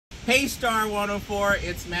Hey Star 104,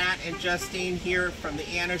 it's Matt and Justine here from the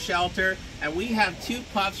Anna Shelter, and we have two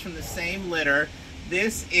pups from the same litter.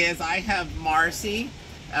 I have Marcy,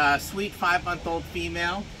 a sweet 5-month-old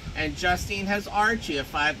female, and Justine has Archie, a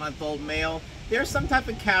 5-month-old male. They're some type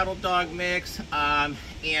of cattle dog mix,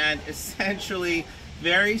 and essentially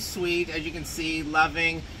very sweet, as you can see,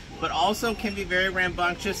 loving, but also can be very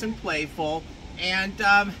rambunctious and playful. And,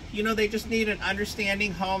 you know, they just need an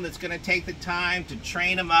understanding home that's going to take the time to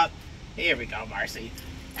train them up. Here we go, Marcy.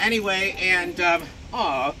 Anyway, and,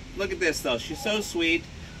 oh, look at this, though. She's so sweet.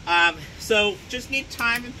 So just need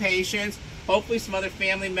time and patience. Hopefully some other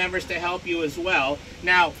family members to help you as well.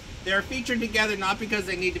 Now, they're featured together not because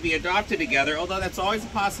they need to be adopted together, although that's always a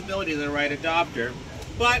possibility of the right adopter.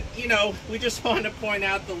 But, you know, we just want to point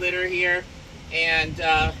out the litter here and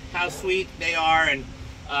how sweet they are. And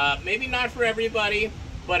maybe not for everybody,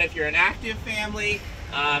 but if you're an active family,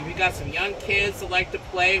 you've got some young kids that like to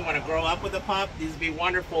play, want to grow up with a pup, these would be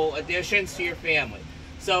wonderful additions to your family.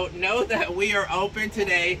 So know that we are open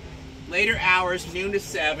today, later hours, noon to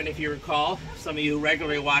 7, if you recall, some of you who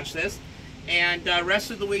regularly watch this, and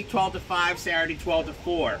rest of the week 12 to 5, Saturday 12 to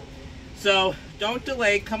 4. So don't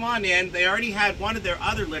delay, come on in. They already had one of their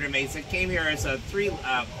other litter mates that came here as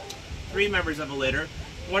three members of a litter.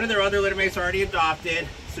 One of their other litter mates already adopted,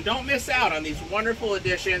 so don't miss out on these wonderful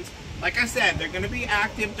additions. Like I said, they're going to be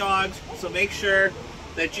active dogs, so make sure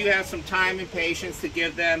that you have some time and patience to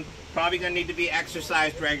give them. Probably going to need to be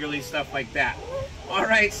exercised regularly, stuff like that. All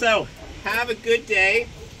right, so have a good day,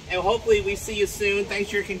 and hopefully we see you soon. Thanks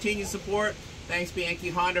for your continued support. Thanks, Bianchi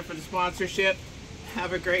Honda, for the sponsorship.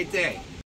 Have a great day.